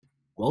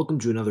Welcome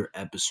to another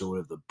episode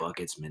of the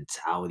Buckets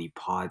Mentality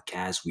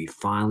Podcast. We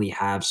finally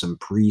have some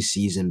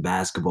preseason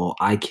basketball.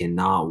 I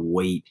cannot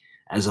wait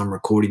as I'm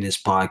recording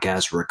this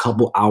podcast. We're a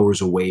couple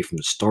hours away from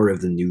the start of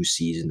the new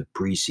season, the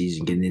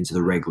preseason, getting into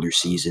the regular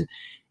season.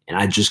 And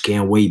I just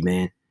can't wait,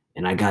 man.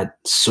 And I got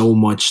so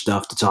much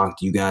stuff to talk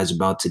to you guys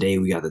about today.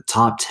 We got the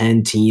top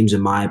 10 teams,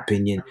 in my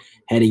opinion,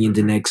 heading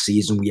into next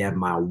season. We have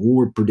my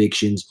award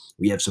predictions.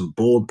 We have some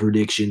bold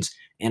predictions.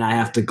 And I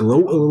have to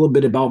gloat a little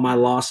bit about my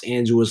Los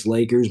Angeles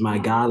Lakers. My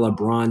guy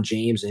LeBron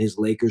James and his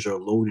Lakers are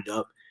loaded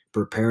up,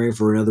 preparing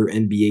for another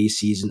NBA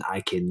season.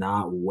 I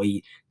cannot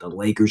wait. The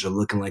Lakers are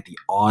looking like the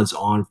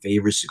odds-on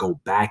favorites to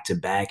go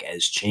back-to-back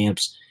as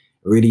champs.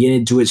 We're going to get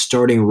into it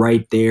starting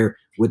right there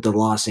with the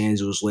Los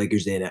Angeles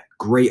Lakers. They had a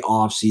great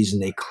offseason.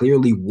 They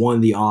clearly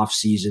won the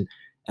offseason.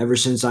 Ever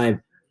since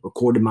I've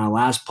recorded my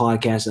last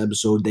podcast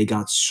episode, they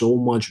got so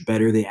much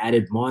better. They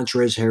added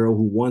Montrezl Harrell,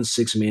 who won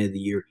Sixth Man of the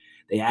Year.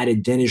 They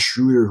added Dennis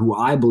Schroeder, who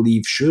I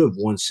believe should have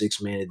won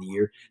Sixth Man of the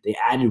Year. They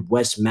added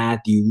Wes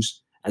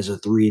Matthews as a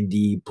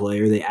 3-and-D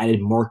player. They added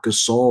Marc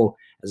Gasol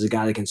as a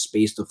guy that can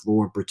space the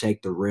floor and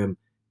protect the rim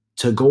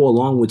to go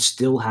along with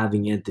still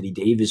having Anthony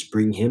Davis,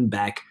 bring him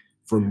back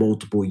for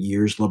multiple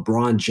years.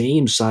 LeBron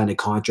James signed a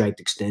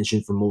contract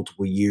extension for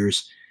multiple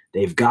years.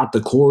 They've got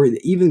the core.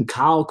 Even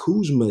Kyle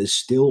Kuzma is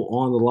still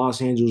on the Los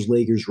Angeles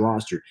Lakers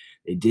roster.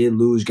 They did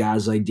lose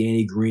guys like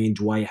Danny Green,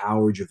 Dwight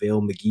Howard,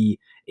 JaVale McGee,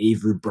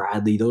 Avery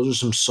Bradley. Those are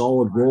some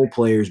solid role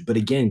players. But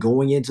again,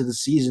 going into the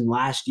season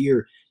last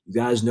year, you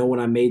guys know when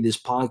I made this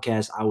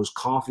podcast, I was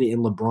confident in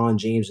LeBron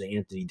James and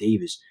Anthony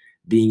Davis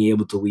being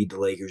able to lead the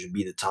Lakers and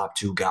be the top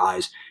two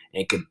guys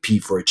and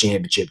compete for a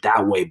championship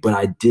that way. But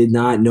I did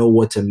not know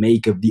what to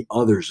make of the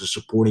others, the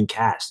supporting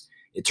cast.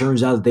 It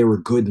turns out that they were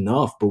good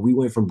enough, but we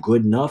went from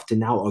good enough to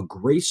now a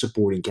great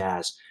supporting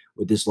cast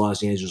with this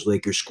Los Angeles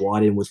Lakers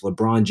squad. And with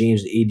LeBron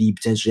James and AD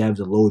potentially having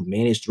to load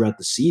manage throughout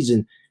the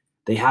season,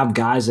 they have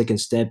guys that can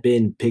step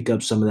in and pick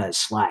up some of that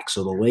slack.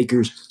 So the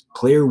Lakers,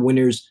 clear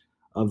winners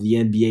of the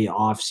NBA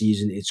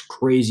offseason. It's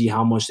crazy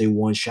how much they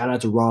won. Shout out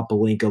to Rob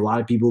Pelinka. A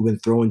lot of people have been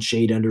throwing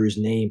shade under his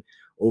name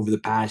over the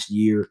past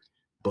year,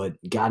 but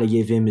got to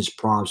give him his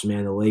props,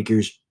 man. The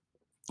Lakers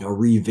are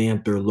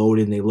revamped, they're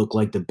loaded, and they look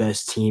like the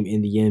best team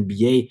in the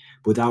NBA.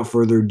 Without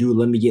further ado,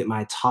 let me get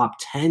my top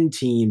 10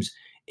 teams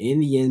in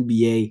the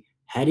NBA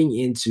heading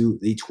into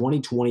the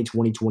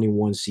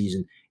 2020-2021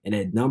 season. And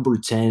at number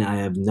 10, I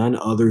have none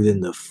other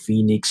than the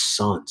Phoenix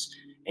Suns.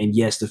 And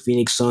yes, the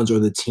Phoenix Suns are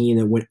the team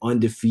that went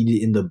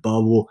undefeated in the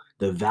bubble.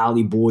 The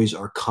Valley Boys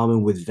are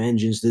coming with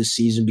vengeance this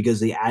season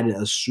because they added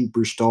a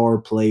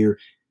superstar player.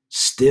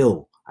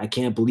 Still, I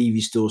can't believe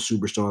he's still a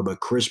superstar, but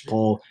Chris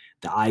Paul,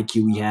 the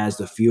IQ he has,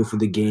 the feel for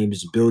the game,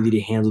 his ability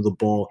to handle the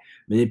ball,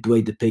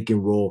 manipulate the pick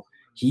and roll.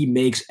 He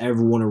makes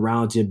everyone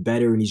around him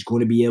better, and he's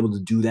going to be able to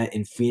do that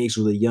in Phoenix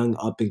with a young,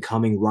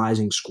 up-and-coming,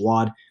 rising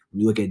squad.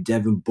 When you look at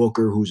Devin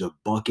Booker, who's a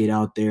bucket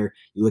out there.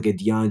 You look at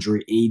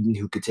DeAndre Ayton,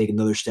 who could take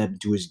another step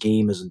into his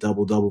game as a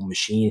double-double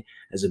machine,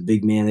 as a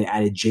big man. They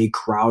added Jay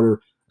Crowder,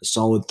 a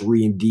solid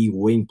 3-and-D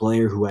wing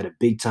player who had a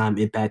big-time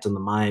impact on the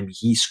Miami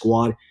Heat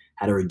squad,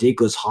 had a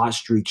ridiculous hot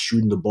streak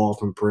shooting the ball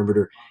from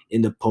perimeter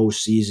in the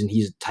postseason.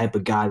 He's the type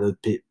of guy that would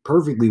fit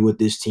perfectly with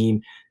this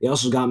team. They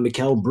also got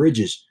Mikal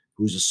Bridges,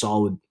 who's a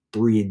solid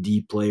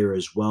 3-and-D player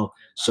as well.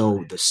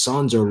 So the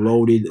Suns are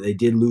loaded. They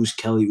did lose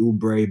Kelly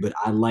Oubre, but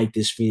I like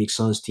this Phoenix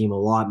Suns team a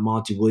lot.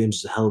 Monty Williams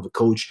is a hell of a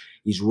coach.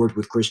 He's worked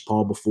with Chris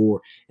Paul before,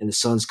 and the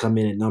Suns come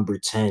in at number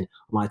 10 on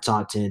my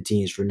top 10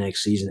 teams for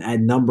next season. At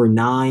number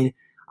 9,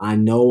 I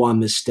know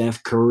I'm a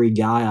Steph Curry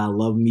guy. I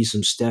love me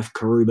some Steph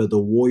Curry, but the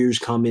Warriors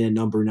come in at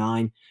number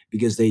 9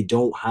 because they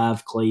don't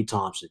have Klay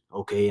Thompson,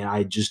 okay? And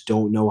I just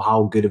don't know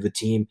how good of a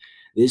team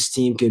this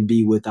team can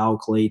be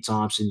without Klay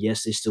Thompson.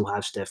 Yes, they still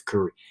have Steph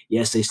Curry.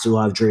 Yes, they still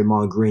have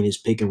Draymond Green, his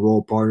pick and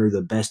roll partner,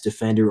 the best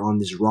defender on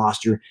this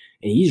roster.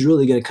 And he's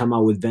really going to come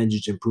out with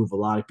vengeance and prove a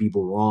lot of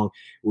people wrong.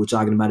 We're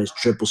talking about his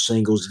triple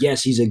singles.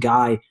 Yes, he's a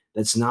guy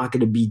that's not going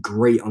to be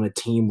great on a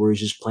team where he's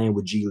just playing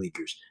with G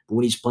Leaguers. But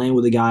when he's playing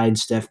with a guy in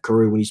Steph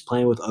Curry, when he's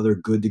playing with other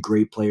good to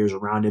great players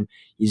around him,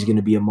 he's going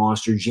to be a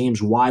monster. James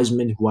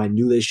Wiseman, who I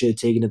knew they should have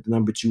taken at the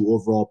number 2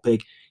 overall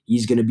pick,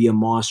 he's going to be a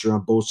monster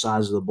on both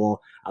sides of the ball.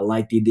 I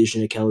like the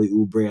addition of Kelly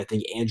Oubre. I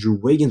think Andrew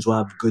Wiggins will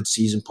have a good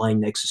season playing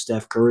next to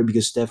Steph Curry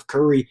because Steph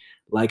Curry,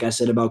 like I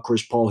said about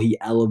Chris Paul, he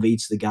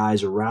elevates the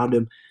guys around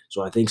him.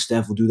 So I think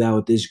Steph will do that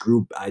with this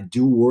group. I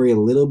do worry a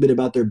little bit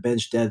about their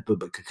bench depth, but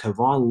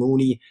Kevon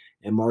Looney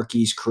and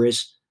Marquise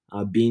Chris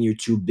being your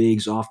two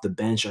bigs off the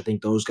bench, I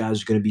think those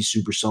guys are going to be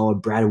super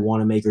solid. Brad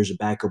Wanamaker is a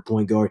backup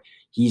point guard.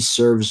 He's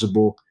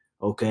serviceable,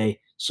 okay?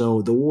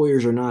 So the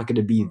Warriors are not going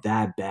to be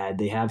that bad.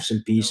 They have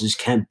some pieces.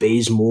 Kent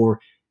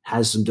Bazemore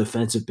has some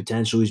defensive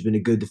potential. He's been a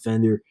good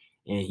defender,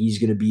 and he's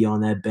going to be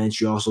on that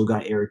bench. You also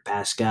got Eric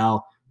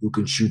Pascal, who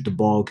can shoot the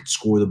ball, can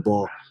score the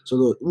ball. So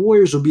the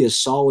Warriors will be a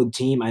solid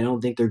team. I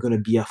don't think they're going to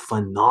be a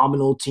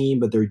phenomenal team,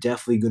 but they're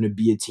definitely going to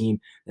be a team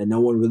that no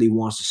one really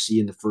wants to see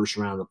in the first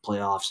round of the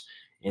playoffs.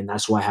 And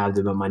that's why I have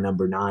them at my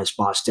number 9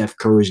 spot. Steph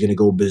Curry is going to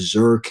go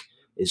berserk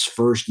his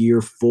first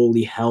year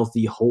fully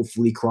healthy.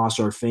 Hopefully, cross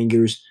our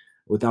fingers.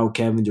 Without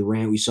Kevin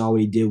Durant, we saw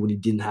what he did when he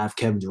didn't have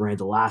Kevin Durant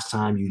the last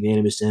time,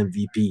 unanimous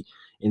MVP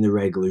in the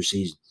regular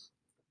season.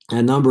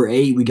 At number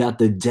 8, we got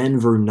the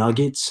Denver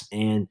Nuggets,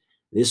 and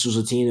this was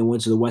a team that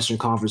went to the Western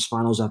Conference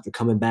Finals after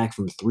coming back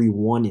from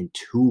 3-1 in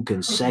 2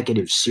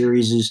 consecutive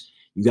series.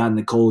 You got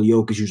Nikola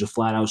Jokic, who's a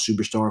flat-out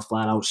superstar,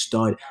 flat-out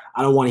stud.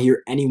 I don't want to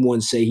hear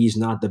anyone say he's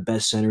not the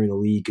best center in the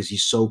league because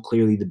he's so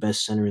clearly the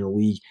best center in the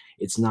league.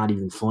 It's not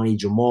even funny.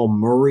 Jamal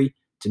Murray,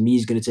 to me,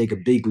 is going to take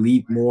a big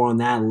leap. More on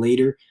that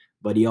later,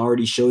 but he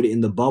already showed it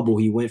in the bubble.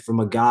 He went from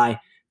a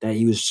guy that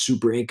he was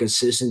super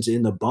inconsistent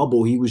in the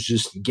bubble. He was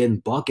just getting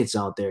buckets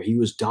out there. He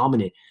was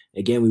dominant.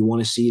 Again, we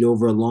want to see it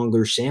over a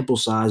longer sample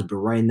size, but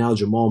right now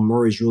Jamal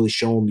Murray is really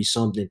showing me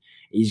something.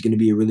 He's going to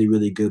be a really,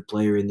 really good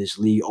player in this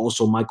league.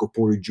 Also, Michael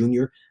Porter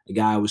Jr., a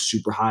guy I was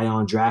super high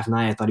on draft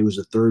night. I thought he was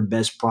the third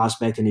best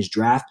prospect in his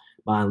draft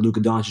behind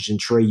Luka Doncic and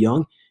Trae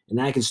Young, and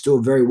that can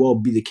still very well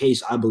be the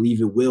case. I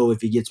believe it will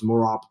if he gets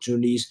more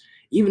opportunities.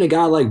 Even a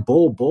guy like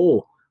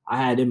Bol, I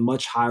had him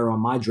much higher on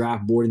my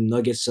draft board, and the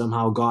Nuggets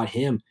somehow got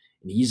him.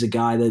 And he's a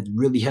guy that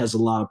really has a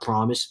lot of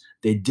promise.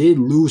 They did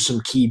lose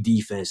some key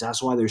defense.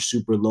 That's why they're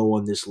super low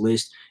on this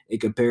list in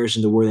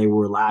comparison to where they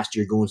were last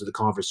year going to the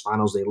conference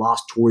finals. They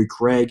lost Torrey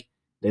Craig.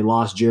 They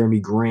lost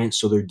Jeremy Grant.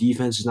 So their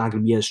defense is not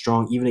going to be as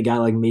strong. Even a guy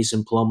like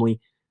Mason Plumlee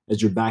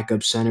as your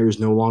backup center is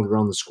no longer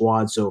on the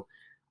squad. So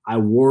I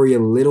worry a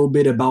little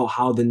bit about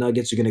how the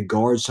Nuggets are going to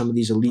guard some of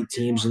these elite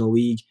teams in the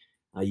league.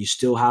 You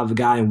still have a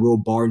guy in Will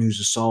Barton who's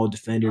a solid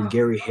defender.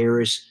 Gary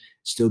Harris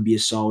still be a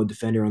solid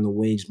defender on the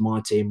wings.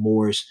 Monte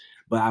Morris.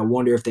 But I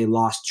wonder if they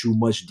lost too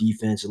much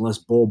defense unless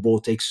Bol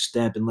takes a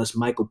step, unless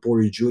Michael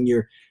Porter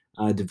Jr.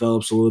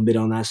 Develops a little bit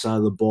on that side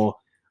of the ball.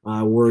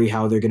 I worry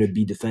how they're going to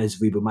be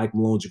defensively. But Mike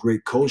Malone's a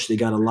great coach. They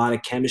got a lot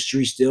of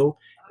chemistry still.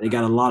 They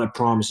got a lot of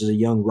promise as a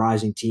young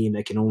rising team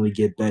that can only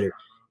get better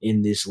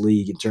in this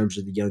league in terms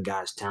of the young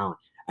guys' talent.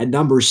 At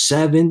number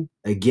 7,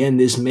 again,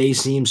 this may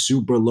seem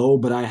super low,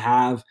 but I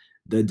have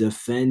the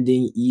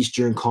defending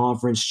Eastern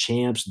Conference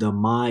champs, the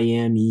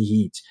Miami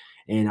Heat.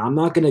 And I'm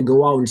not going to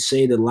go out and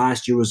say that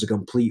last year was a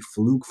complete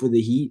fluke for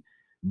the Heat,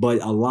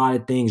 but a lot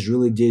of things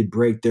really did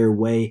break their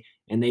way.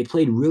 And they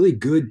played really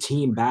good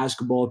team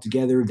basketball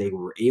together. They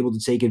were able to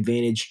take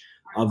advantage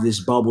of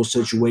this bubble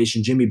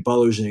situation. Jimmy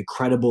Butler's an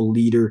incredible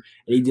leader,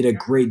 and he did a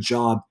great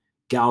job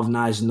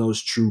galvanizing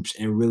those troops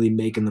and really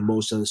making the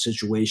most of the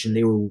situation.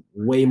 They were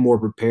way more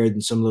prepared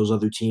than some of those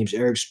other teams.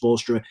 Eric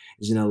Spoelstra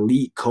is an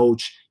elite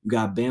coach. You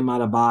got Bam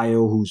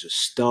Adebayo, who's a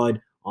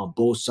stud on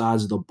both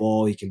sides of the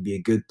ball. He can be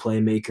a good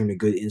playmaker and a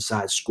good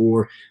inside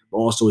scorer, but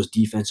also his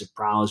defensive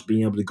prowess,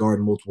 being able to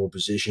guard multiple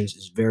positions,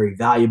 is very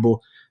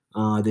valuable.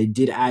 They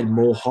did add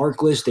Mo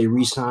Harkless. They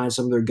re-signed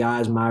some of their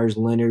guys, Myers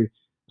Leonard,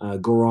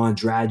 Goran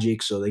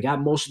Dragic. So they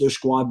got most of their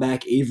squad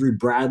back. Avery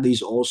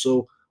Bradley's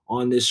also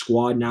on this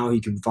squad now.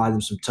 He can provide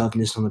them some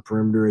toughness on the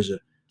perimeter as a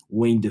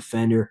wing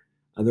defender.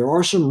 There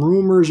are some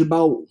rumors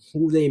about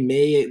who they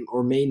may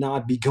or may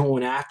not be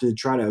going after to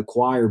try to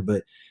acquire,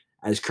 but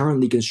as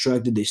currently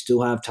constructed, they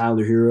still have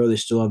Tyler Hero. They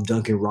still have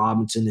Duncan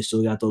Robinson. They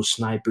still got those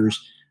snipers.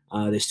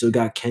 They still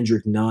got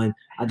Kendrick Nunn.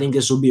 I think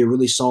this will be a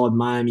really solid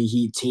Miami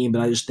Heat team,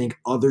 but I just think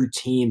other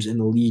teams in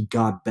the league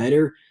got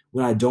better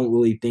when I don't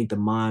really think the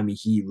Miami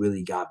Heat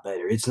really got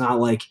better. It's not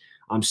like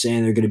I'm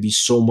saying they're going to be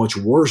so much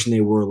worse than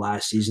they were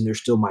last season. They're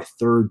still my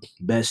third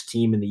best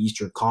team in the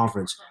Eastern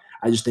Conference.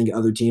 I just think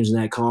other teams in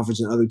that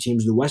conference and other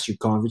teams in the Western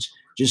Conference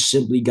just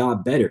simply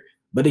got better.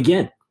 But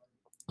again,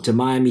 to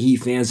Miami Heat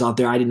fans out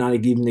there, I did not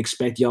even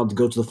expect y'all to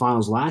go to the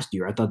finals last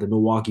year. I thought the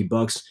Milwaukee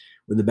Bucks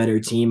were the better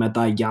team. I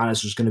thought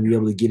Giannis was going to be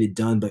able to get it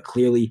done, but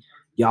clearly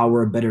y'all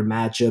were a better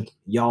matchup.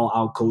 Y'all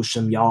outcoached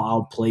them. Y'all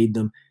outplayed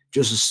them.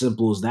 Just as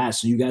simple as that.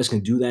 So you guys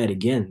can do that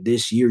again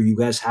this year. You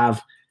guys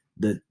have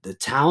the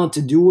talent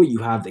to do it. You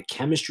have the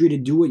chemistry to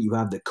do it. You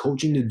have the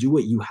coaching to do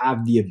it. You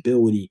have the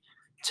ability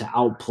to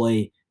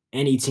outplay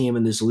any team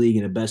in this league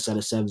in a best out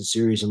of 7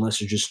 series unless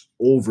they're just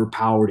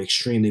overpowered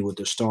extremely with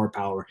their star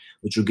power,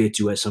 which we'll get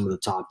to at some of the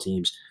top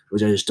teams,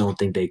 which I just don't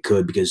think they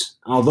could because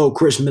although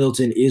Chris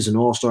Middleton is an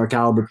all-star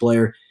caliber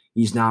player,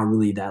 he's not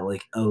really that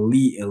like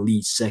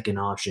elite second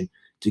option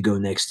to go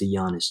next to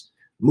Giannis.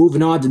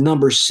 Moving on to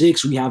number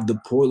 6, we have the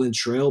Portland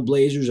Trail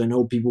Blazers. I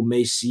know people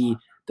may see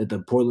that the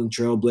Portland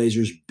Trail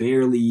Blazers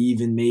barely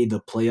even made the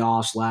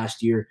playoffs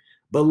last year.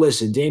 But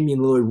listen, Damian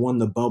Lillard won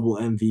the bubble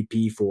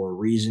MVP for a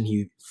reason.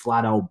 He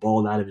flat out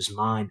balled out of his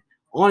mind,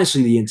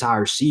 honestly, the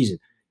entire season.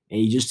 And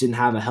he just didn't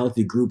have a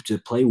healthy group to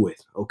play with.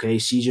 Okay,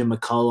 CJ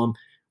McCollum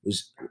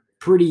was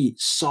pretty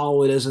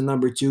solid as a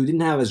number 2.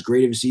 Didn't have as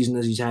great of a season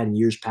as he's had in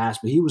years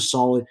past, but he was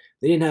solid.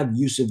 They didn't have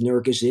Yusuf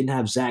Nurkic. They didn't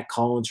have Zach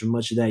Collins for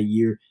much of that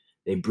year.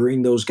 They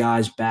bring those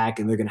guys back,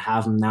 and they're going to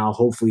have them now,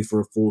 hopefully, for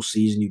a full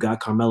season. You got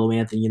Carmelo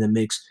Anthony in the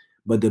mix.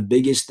 But the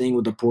biggest thing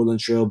with the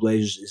Portland Trail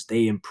Blazers is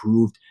they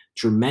improved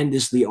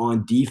tremendously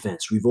on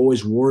defense. We've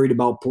always worried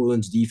about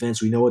Portland's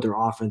defense. We know what their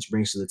offense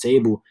brings to the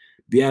table.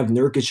 We have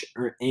Nurkic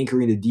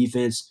anchoring the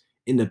defense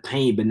in the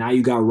paint, but now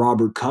you got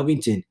Robert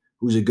Covington,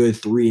 who's a good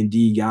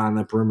 3-and-D guy on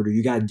the perimeter.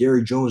 You got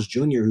Derrick Jones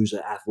Jr., who's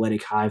an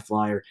athletic high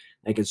flyer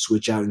that can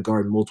switch out and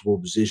guard multiple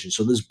positions.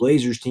 So this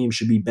Blazers team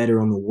should be better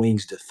on the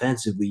wings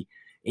defensively,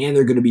 and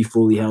they're going to be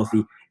fully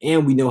healthy.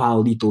 And we know how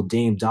lethal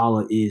Dame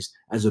Dollar is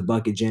as a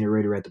bucket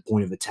generator at the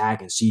point of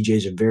attack, and CJ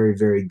is a very,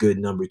 very good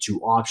number 2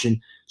 option.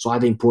 So I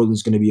think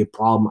Portland's going to be a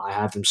problem. I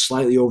have them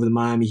slightly over the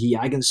Miami Heat.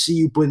 I can see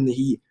you putting the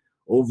Heat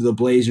over the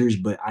Blazers,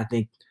 but I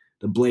think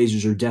the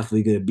Blazers are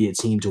definitely going to be a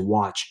team to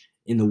watch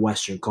in the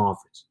Western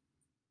Conference.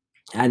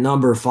 At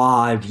number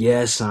 5,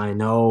 yes, I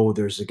know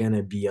there's going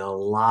to be a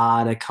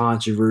lot of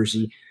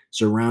controversy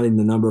surrounding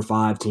the number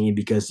 5 team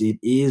because it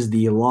is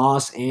the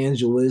Los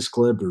Angeles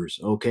Clippers,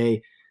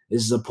 okay?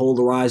 This is a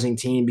polarizing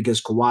team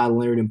because Kawhi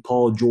Leonard and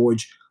Paul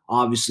George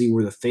obviously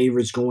were the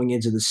favorites going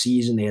into the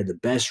season. They had the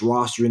best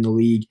roster in the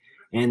league,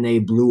 and they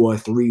blew a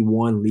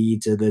 3-1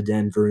 lead to the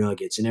Denver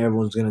Nuggets. And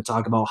everyone's going to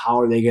talk about how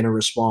are they going to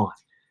respond?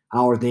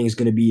 How are things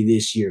going to be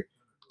this year?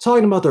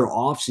 Talking about their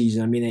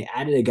offseason, I mean, they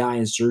added a guy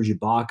in Serge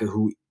Ibaka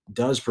who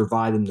does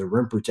provide them the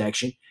rim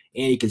protection,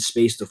 and he can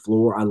space the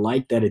floor. I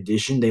like that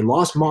addition. They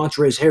lost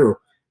Montrezl Harrell,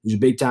 who's a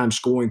big-time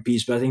scoring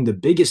piece, but I think the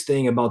biggest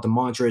thing about the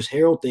Montrezl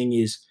Harrell thing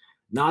is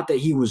not that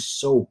he was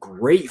so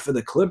great for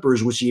the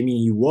Clippers, which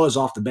he was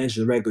off the bench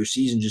in the regular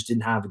season, just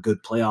didn't have a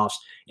good playoffs,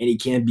 and he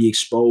can be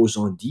exposed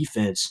on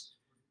defense.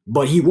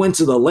 But he went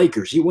to the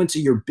Lakers. He went to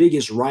your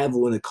biggest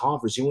rival in the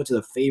conference. He went to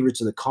the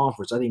favorites of the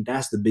conference. I think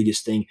that's the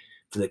biggest thing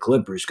for the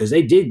Clippers because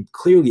they did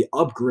clearly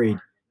upgrade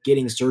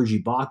getting Serge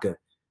Ibaka.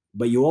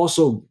 But you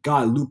also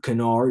got Luke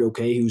Kennard,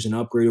 okay, who's an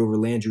upgrade over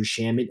Landry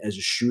Shamet as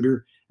a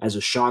shooter, as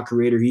a shot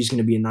creator. He's going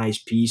to be a nice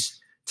piece.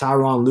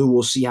 Tyronn Lue,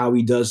 we'll see how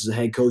he does as a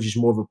head coach. He's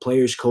more of a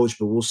player's coach,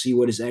 but we'll see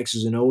what his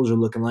X's and O's are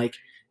looking like,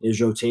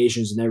 his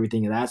rotations and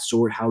everything of that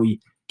sort, how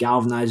he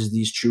galvanizes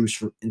these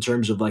troops in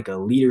terms of like a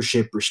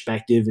leadership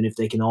perspective, and if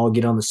they can all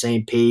get on the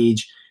same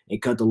page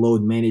and cut the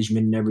load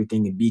management and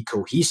everything and be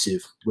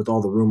cohesive with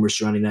all the rumors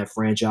surrounding that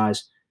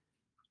franchise.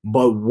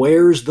 But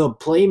where's the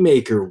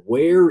playmaker?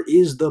 Where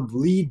is the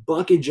lead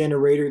bucket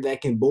generator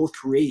that can both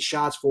create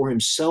shots for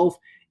himself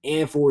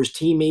and for his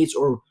teammates,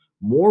 or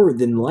more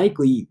than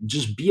likely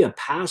just be a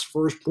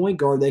pass-first point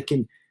guard that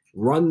can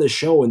run the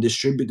show and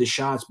distribute the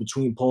shots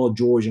between Paul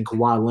George and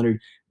Kawhi Leonard?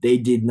 They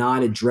did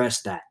not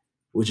address that,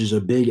 which is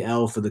a big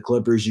L for the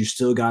Clippers. You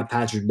still got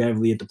Patrick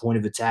Beverley at the point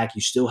of attack.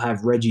 You still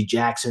have Reggie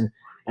Jackson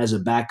as a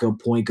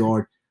backup point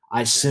guard.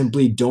 I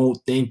simply don't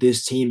think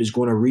this team is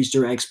going to reach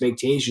their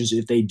expectations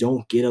if they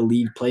don't get a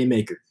lead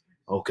playmaker,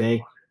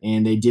 okay?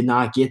 And they did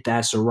not get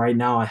that, so right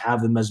now I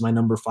have them as my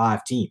number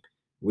 5 team,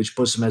 which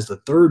puts them as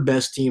the 3rd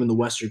best team in the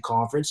Western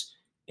Conference,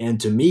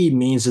 and to me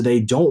means that they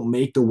don't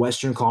make the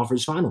Western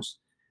Conference Finals.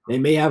 They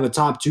may have a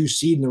top 2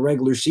 seed in the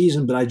regular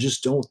season, but I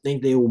just don't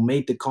think they will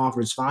make the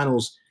conference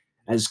finals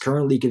as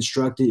currently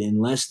constructed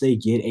unless they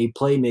get a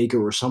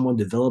playmaker or someone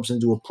develops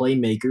into a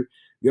playmaker.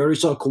 You already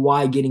saw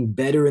Kawhi getting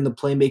better in the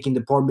playmaking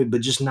department,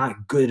 but just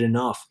not good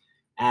enough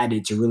at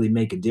it to really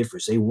make a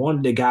difference. They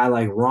wanted a guy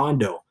like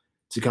Rondo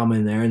to come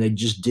in there, and they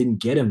just didn't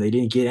get him. They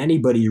didn't get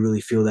anybody to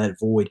really fill that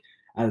void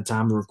at the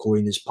time of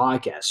recording this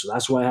podcast. So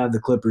that's why I have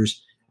the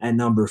Clippers at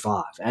number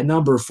 5. At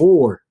number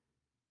 4,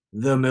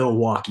 the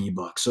Milwaukee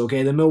Bucks.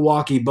 Okay, the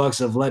Milwaukee Bucks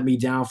have let me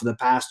down for the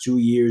past 2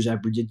 years. I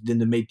predicted them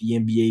to make the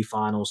NBA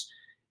Finals,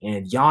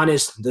 and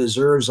Giannis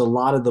deserves a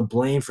lot of the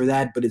blame for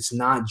that, but it's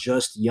not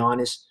just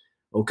Giannis.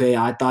 Okay,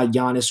 I thought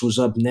Giannis was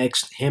up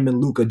next. Him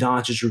and Luka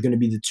Doncic were going to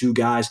be the 2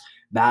 guys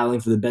battling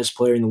for the best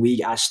player in the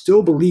league. I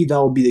still believe that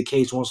will be the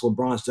case once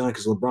LeBron's done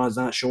because LeBron's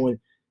not showing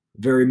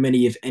very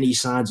many, if any,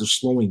 signs of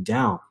slowing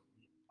down.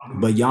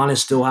 But Giannis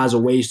still has a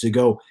ways to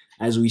go,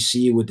 as we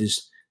see with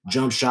his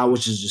jump shot,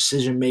 which is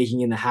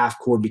decision-making in the half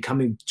court,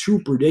 becoming too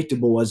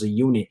predictable as a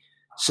unit.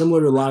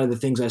 Similar to a lot of the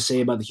things I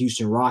say about the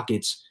Houston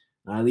Rockets,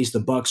 at least the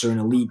Bucks are an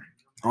elite,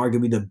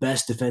 arguably the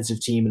best defensive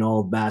team in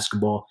all of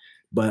basketball.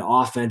 But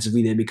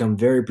offensively, they become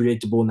very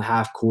predictable in the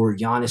half court.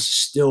 Giannis is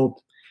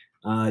still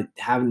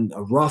having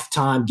a rough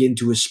time getting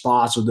to his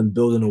spots with them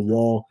building a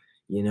wall,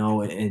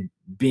 and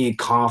being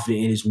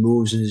confident in his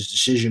moves and his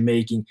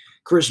decision-making.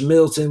 Chris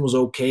Middleton was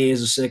okay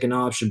as a second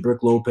option.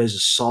 Brook Lopez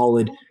is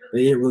solid. But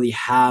they didn't really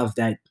have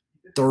that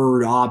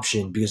third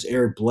option because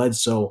Eric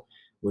Bledsoe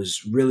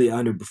was really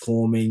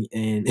underperforming,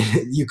 and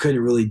you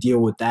couldn't really deal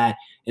with that.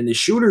 And the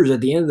shooters,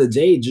 at the end of the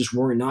day, just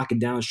weren't knocking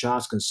down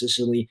shots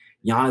consistently.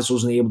 Giannis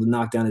wasn't able to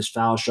knock down his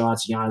foul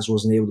shots. Giannis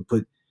wasn't able to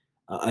put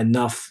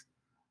enough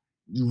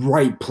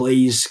right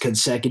plays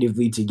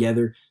consecutively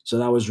together. So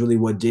that was really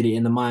what did it.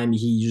 In the Miami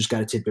Heat, you just got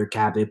to tip their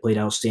cap. They played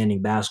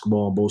outstanding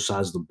basketball on both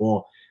sides of the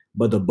ball.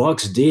 But the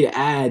Bucks did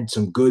add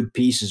some good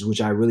pieces,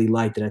 which I really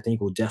liked, that I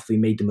think will definitely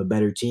make them a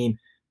better team.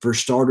 For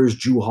starters,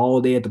 Jrue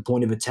Holiday at the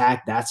point of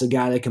attack. That's a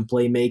guy that can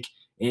play make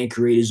and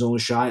create his own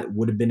shot.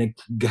 Would have been a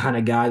kind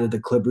of guy that the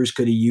Clippers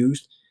could have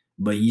used,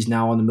 but he's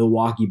now on the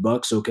Milwaukee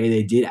Bucks. Okay,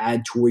 they did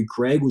add Torrey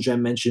Craig, which I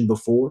mentioned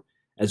before,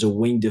 as a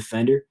wing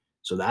defender.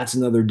 So that's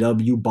another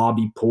W.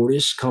 Bobby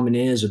Portis coming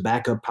in as a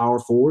backup power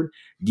forward.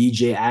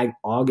 DJ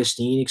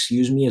Augustine,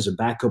 as a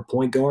backup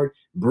point guard.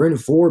 Bryn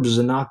Forbes is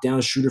a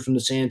knockdown shooter from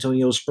the San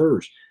Antonio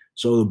Spurs.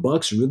 So the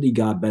Bucks really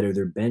got better.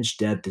 Their bench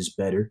depth is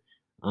better.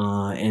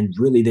 And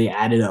really, they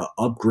added an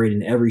upgrade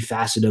in every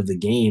facet of the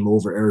game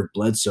over Eric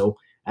Bledsoe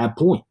at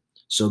point.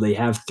 So they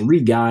have three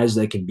guys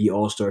that can be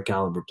all-star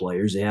caliber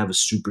players. They have a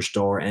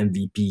superstar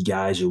MVP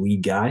guy as a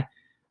lead guy.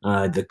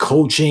 The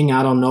coaching,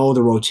 I don't know.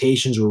 The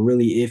rotations were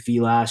really iffy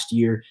last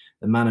year.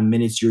 The amount of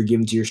minutes you're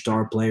giving to your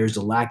star players,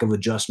 the lack of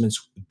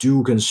adjustments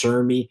do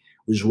concern me,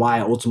 which is why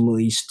I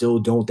ultimately still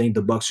don't think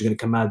the Bucks are going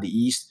to come out of the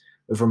East.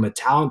 But from a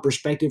talent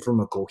perspective,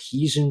 from a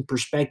cohesion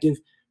perspective,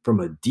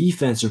 from a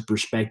defensive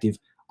perspective,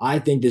 I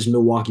think this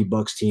Milwaukee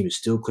Bucks team is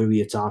still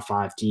clearly a top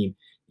five team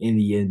in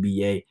the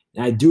NBA.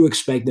 And I do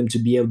expect them to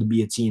be able to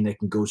be a team that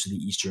can go to the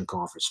Eastern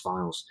Conference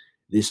Finals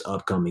this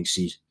upcoming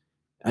season.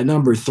 At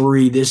number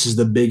three, this is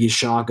the biggest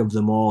shock of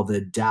them all,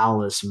 the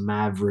Dallas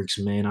Mavericks,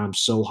 man. I'm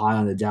so high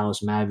on the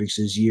Dallas Mavericks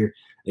this year.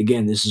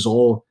 Again, this is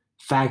all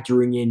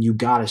factoring in you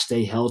got to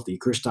stay healthy.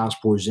 Kristaps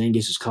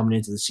Porzingis is coming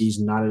into the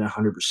season not at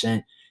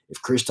 100%.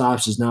 If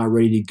Kristaps is not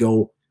ready to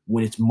go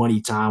when it's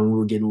money time, when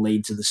we're getting late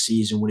into the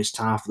season, when it's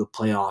time for the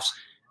playoffs,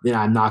 then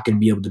I'm not going to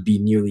be able to be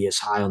nearly as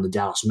high on the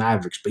Dallas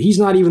Mavericks. But he's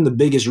not even the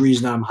biggest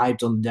reason I'm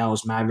hyped on the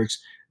Dallas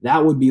Mavericks.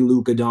 That would be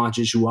Luka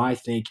Doncic, who I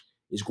think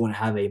is going to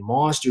have a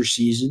monster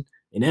season,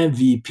 an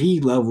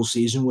MVP level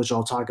season, which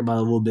I'll talk about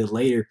a little bit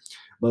later.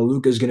 But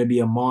Luka's going to be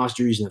a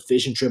monster. He's an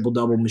efficient triple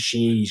double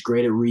machine. He's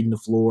great at reading the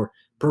floor,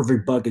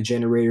 perfect bucket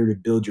generator to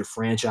build your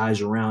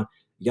franchise around.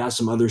 You got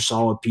some other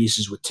solid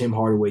pieces with Tim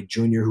Hardaway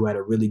Jr., who had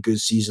a really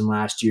good season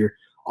last year.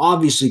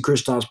 Obviously,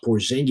 Kristaps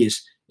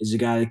Porzingis is a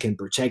guy that can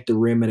protect the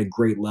rim at a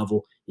great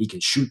level. He can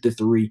shoot the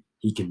three.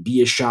 He can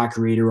be a shot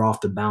creator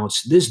off the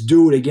bounce. This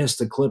dude against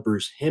the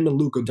Clippers, him and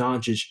Luka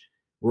Doncic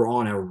were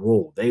on a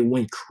roll. They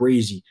went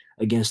crazy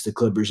against the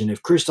Clippers. And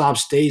if Kristaps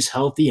stays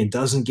healthy and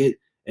doesn't get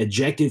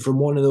ejected from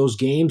one of those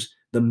games,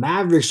 the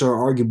Mavericks are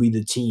arguably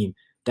the team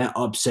that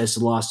upsets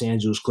the Los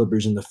Angeles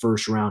Clippers in the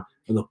first round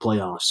of the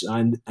playoffs.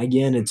 And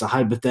again, it's a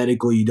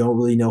hypothetical. You don't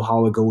really know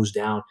how it goes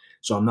down.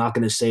 So I'm not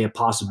going to say a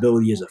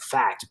possibility is a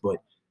fact, but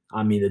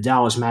I mean, the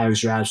Dallas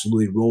Mavericks are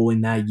absolutely rolling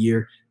that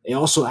year. They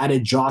also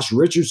added Josh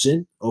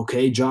Richardson.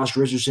 Okay, Josh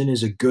Richardson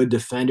is a good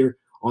defender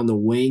on the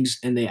wings,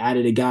 and they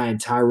added a guy in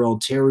Tyrell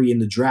Terry in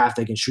the draft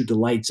that can shoot the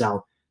lights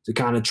out to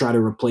kind of try to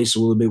replace a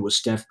little bit what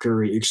Seth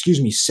Curry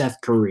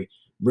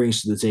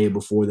brings to the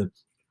table for them.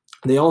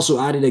 They also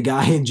added a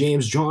guy in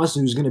James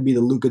Johnson who's going to be the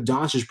Luka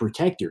Doncic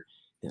protector.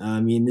 I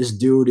mean, this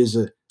dude is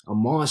a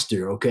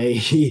monster, okay?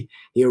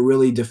 He'll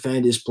really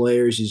defend his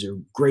players. He's a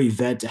great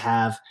vet to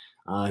have.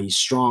 He's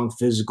strong,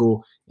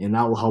 physical, and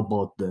that will help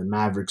out the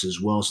Mavericks as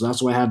well. So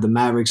that's why I have the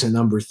Mavericks at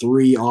number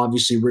three.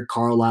 Obviously, Rick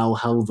Carlisle,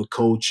 hell of a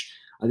coach.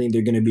 I think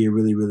they're going to be a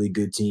really, really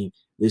good team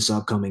this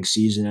upcoming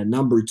season. At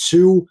number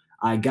two,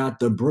 I got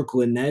the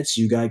Brooklyn Nets.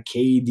 You got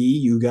KD,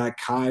 you got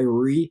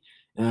Kyrie.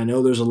 And I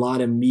know there's a lot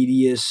of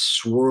media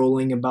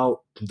swirling about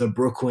the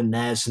Brooklyn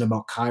Nets and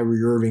about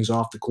Kyrie Irving's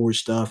off the court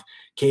stuff.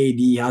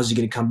 KD, how's he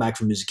going to come back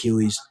from his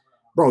Achilles?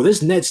 Bro,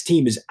 this Nets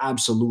team is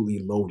absolutely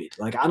loaded.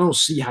 Like, I don't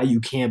see how you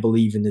can't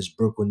believe in this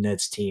Brooklyn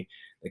Nets team.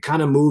 The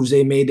kind of moves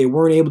they made, they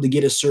weren't able to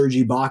get a Serge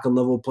Ibaka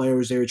level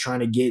players they were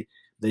trying to get.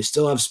 They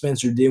still have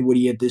Spencer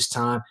Dinwiddie at this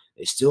time.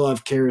 They still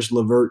have Karis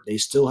LeVert. They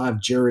still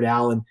have Jared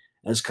Allen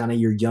as kind of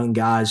your young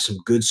guys, some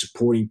good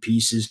supporting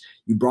pieces.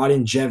 You brought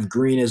in Jeff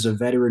Green as a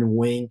veteran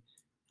wing.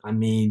 I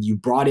mean, you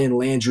brought in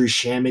Landry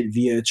Shamet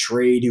via a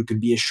trade who could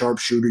be a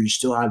sharpshooter. You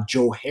still have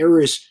Joe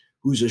Harris,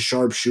 who's a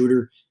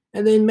sharpshooter.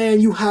 And then, man,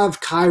 you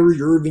have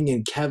Kyrie Irving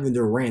and Kevin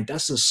Durant.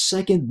 That's the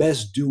second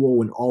best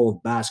duo in all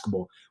of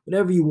basketball.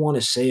 Whatever you want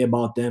to say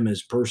about them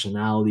as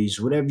personalities,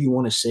 whatever you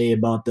want to say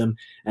about them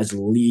as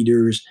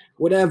leaders,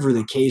 whatever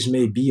the case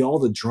may be, all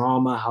the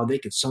drama, how they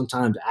could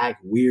sometimes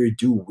act weird,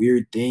 do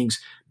weird things,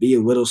 be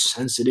a little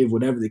sensitive,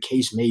 whatever the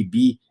case may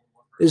be.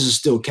 This is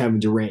still Kevin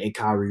Durant and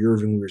Kyrie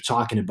Irving we were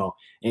talking about.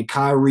 And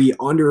Kyrie,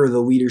 under the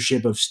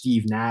leadership of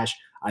Steve Nash,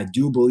 I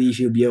do believe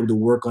he'll be able to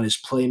work on his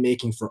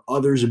playmaking for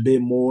others a bit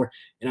more.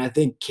 And I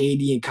think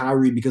KD and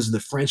Kyrie, because of the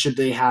friendship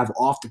they have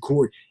off the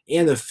court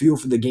and the feel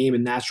for the game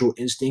and natural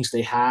instincts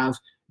they have,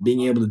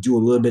 being able to do a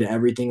little bit of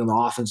everything on the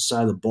offensive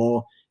side of the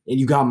ball. And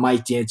you got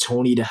Mike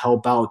D'Antoni to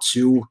help out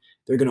too.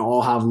 They're going to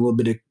all have a little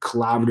bit of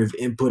collaborative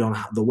input on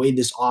the way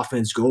this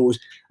offense goes.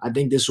 I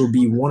think this will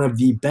be one of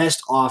the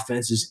best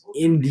offenses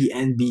in the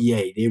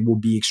NBA. They will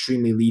be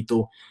extremely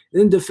lethal.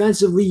 And then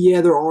defensively, yeah,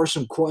 there are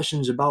some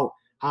questions about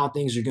how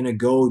things are going to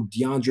go.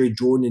 DeAndre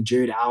Jordan and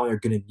Jared Allen are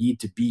going to need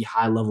to be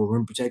high-level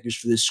rim protectors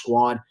for this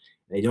squad.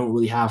 They don't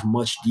really have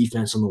much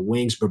defense on the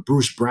wings, but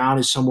Bruce Brown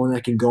is someone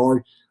that can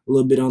guard a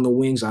little bit on the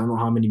wings. I don't know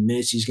how many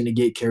minutes he's going to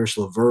get. Karis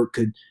LeVert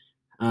could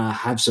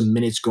have some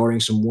minutes guarding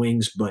some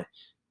wings, but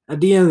at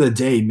the end of the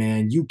day,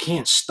 man, you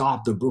can't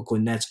stop the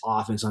Brooklyn Nets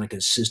offense on a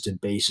consistent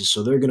basis.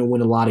 So they're going to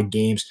win a lot of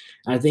games.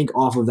 And I think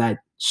off of that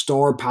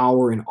star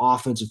power and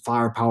offensive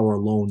firepower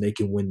alone, they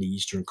can win the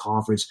Eastern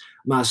Conference.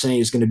 I'm not saying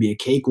it's going to be a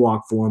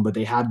cakewalk for them, but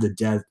they have the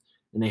depth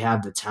and they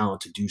have the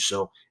talent to do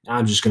so. And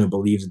I'm just going to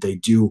believe that they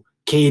do.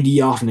 KD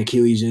off an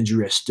Achilles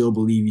injury, I still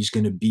believe he's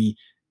going to be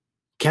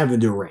Kevin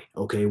Durant,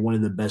 okay, one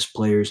of the best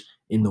players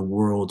in the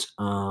world.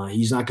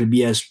 He's not going to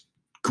be as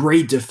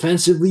great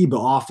defensively, but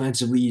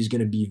offensively, he's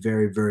going to be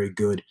very, very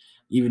good.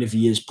 Even if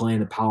he is playing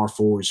the power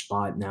forward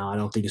spot now, I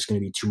don't think it's going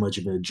to be too much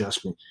of an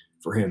adjustment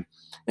for him.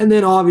 And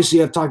then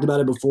obviously, I've talked about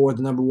it before. At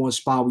the number one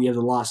spot, we have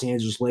the Los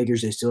Angeles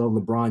Lakers. They still have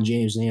LeBron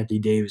James and Anthony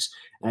Davis.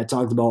 And I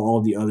talked about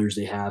all the others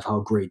they have, how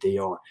great they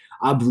are.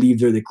 I believe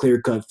they're the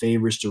clear-cut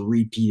favorites to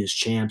repeat as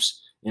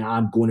champs, and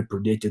I'm going to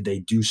predict that they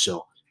do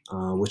so,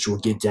 which we'll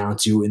get down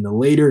to in the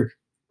later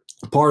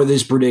part of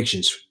this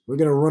predictions. We're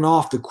going to run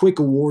off the quick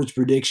awards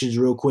predictions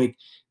real quick.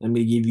 I'm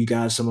going to give you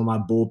guys some of my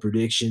bold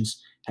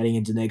predictions heading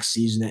into next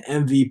season. The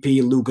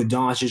MVP, Luka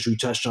Doncic, we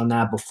touched on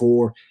that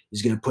before,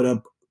 is going to put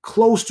up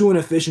close to an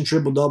efficient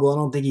triple-double. I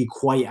don't think he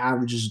quite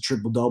averages a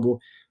triple-double.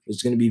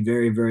 It's going to be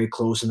very, very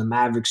close. And the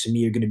Mavericks, to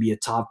me, are going to be a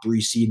top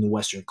 3 seed in the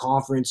Western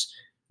Conference.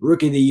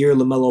 Rookie of the Year,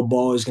 LaMelo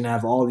Ball is going to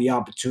have all the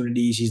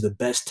opportunities. He's the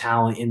best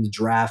talent in the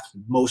draft,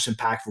 most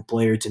impactful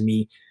player to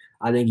me.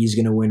 I think he's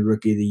going to win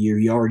Rookie of the Year.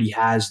 He already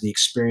has the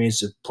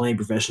experience of playing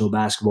professional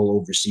basketball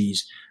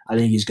overseas. I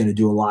think he's going to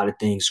do a lot of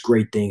things,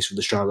 great things for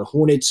the Charlotte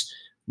Hornets.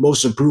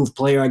 Most improved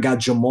player, I got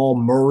Jamal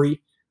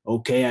Murray.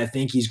 Okay, I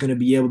think he's going to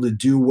be able to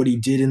do what he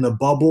did in the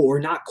bubble, or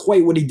not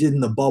quite what he did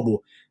in the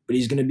bubble, but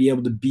he's going to be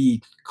able to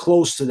be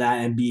close to that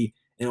and be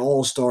an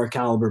all-star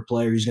caliber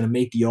player. He's going to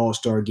make the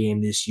all-star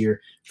game this year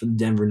for the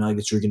Denver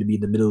Nuggets, who are going to be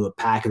in the middle of the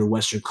pack of the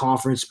Western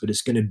Conference, but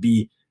it's going to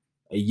be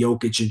a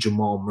Jokic and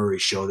Jamal Murray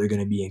show. They're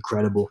going to be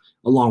incredible,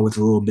 along with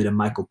a little bit of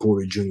Michael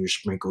Porter Jr.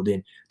 sprinkled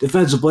in.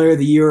 Defensive Player of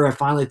the Year, I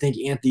finally think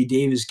Anthony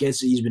Davis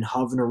gets it. He's been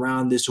hovering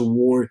around this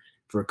award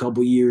for a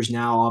couple years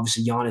now.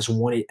 Obviously, Giannis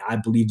won it, I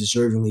believe,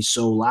 deservingly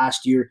so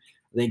last year.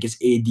 I think it's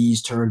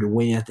AD's turn to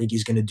win. I think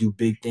he's going to do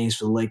big things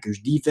for the Lakers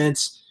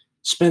defense.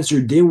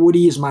 Spencer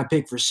Dinwiddie is my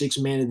pick for Sixth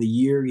Man of the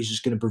Year. He's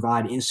just going to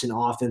provide instant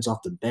offense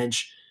off the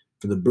bench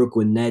for the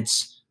Brooklyn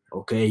Nets.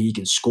 Okay, he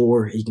can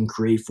score. He can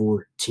create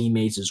for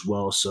teammates as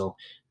well. So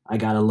I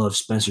got to love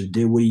Spencer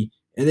Dinwiddie.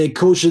 And then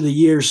Coach of the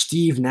Year,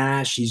 Steve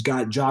Nash. He's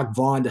got Jacque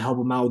Vaughn to help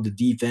him out with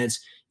the defense.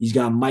 He's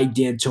got Mike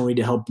D'Antoni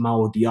to help him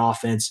out with the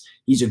offense.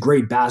 He's a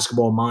great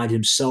basketball mind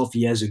himself.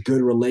 He has a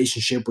good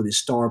relationship with his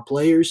star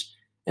players.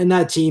 And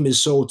that team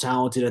is so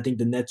talented. I think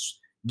the Nets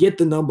get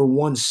the number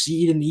 1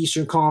 seed in the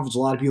Eastern Conference. A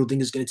lot of people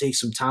think it's going to take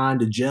some time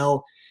to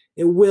gel.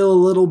 It will a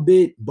little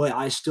bit, but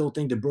I still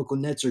think the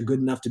Brooklyn Nets are good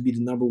enough to be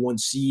the number 1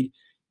 seed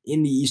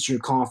in the Eastern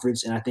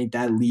Conference, and I think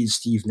that leads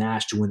Steve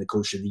Nash to win the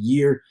Coach of the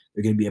Year.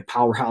 They're going to be a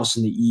powerhouse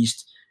in the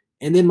East.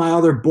 And then my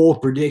other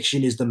bold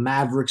prediction is the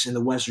Mavericks in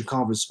the Western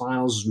Conference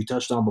Finals, as we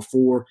touched on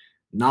before,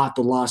 not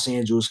the Los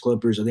Angeles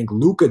Clippers. I think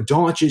Luka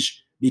Doncic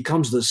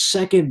becomes the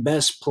second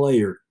best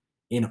player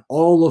in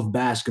all of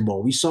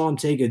basketball. We saw him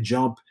take a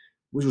jump,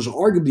 which was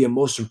arguably a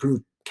most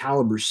improved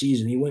caliber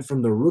season. He went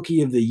from the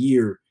Rookie of the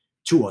Year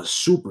to a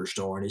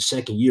superstar in his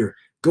second year,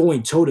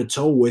 going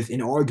toe-to-toe with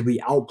and arguably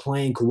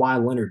outplaying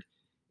Kawhi Leonard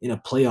in a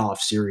playoff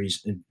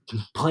series and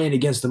playing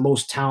against the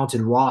most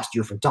talented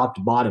roster from top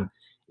to bottom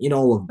in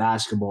all of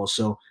basketball.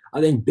 So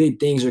I think big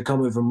things are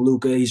coming from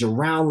Luka. He's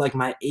around like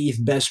my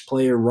 8th best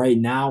player right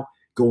now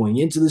going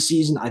into the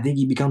season. I think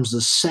he becomes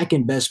the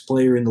second best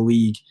player in the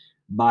league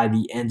by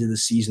the end of the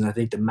season. I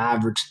think the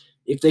Mavericks,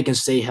 if they can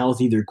stay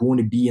healthy, they're going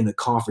to be in the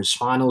conference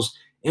finals.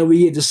 And we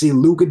get to see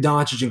Luka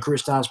Doncic and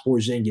Kristaps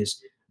Porzingis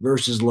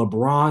versus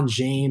LeBron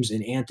James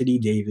and Anthony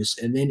Davis.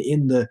 And then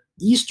in the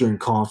Eastern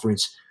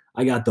Conference,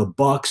 I got the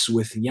Bucks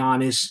with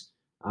Giannis,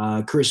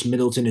 Chris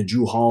Middleton, and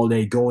Jrue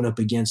Holiday going up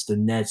against the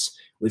Nets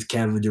with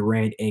Kevin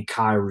Durant and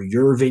Kyrie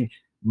Irving.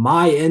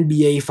 My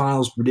NBA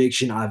Finals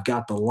prediction, I've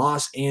got the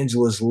Los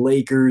Angeles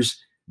Lakers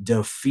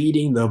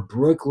defeating the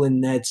Brooklyn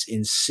Nets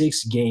in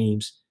 6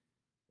 games.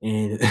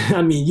 And,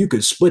 I mean, you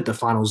could split the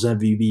Finals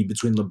MVP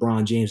between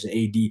LeBron James and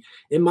AD.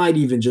 It might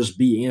even just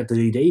be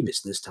Anthony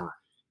Davis this time.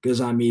 Because,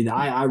 I mean,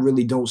 I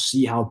really don't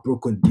see how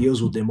Brooklyn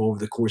deals with them over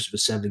the course of a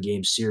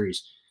 7-game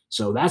series.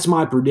 So that's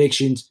my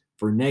predictions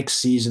for next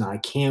season. I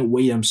can't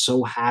wait. I'm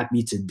so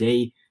happy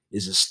today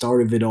is the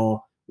start of it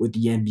all with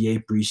the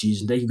NBA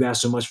preseason. Thank you guys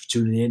so much for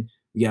tuning in.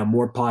 We got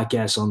more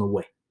podcasts on the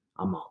way.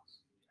 I'm out.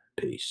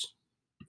 Peace.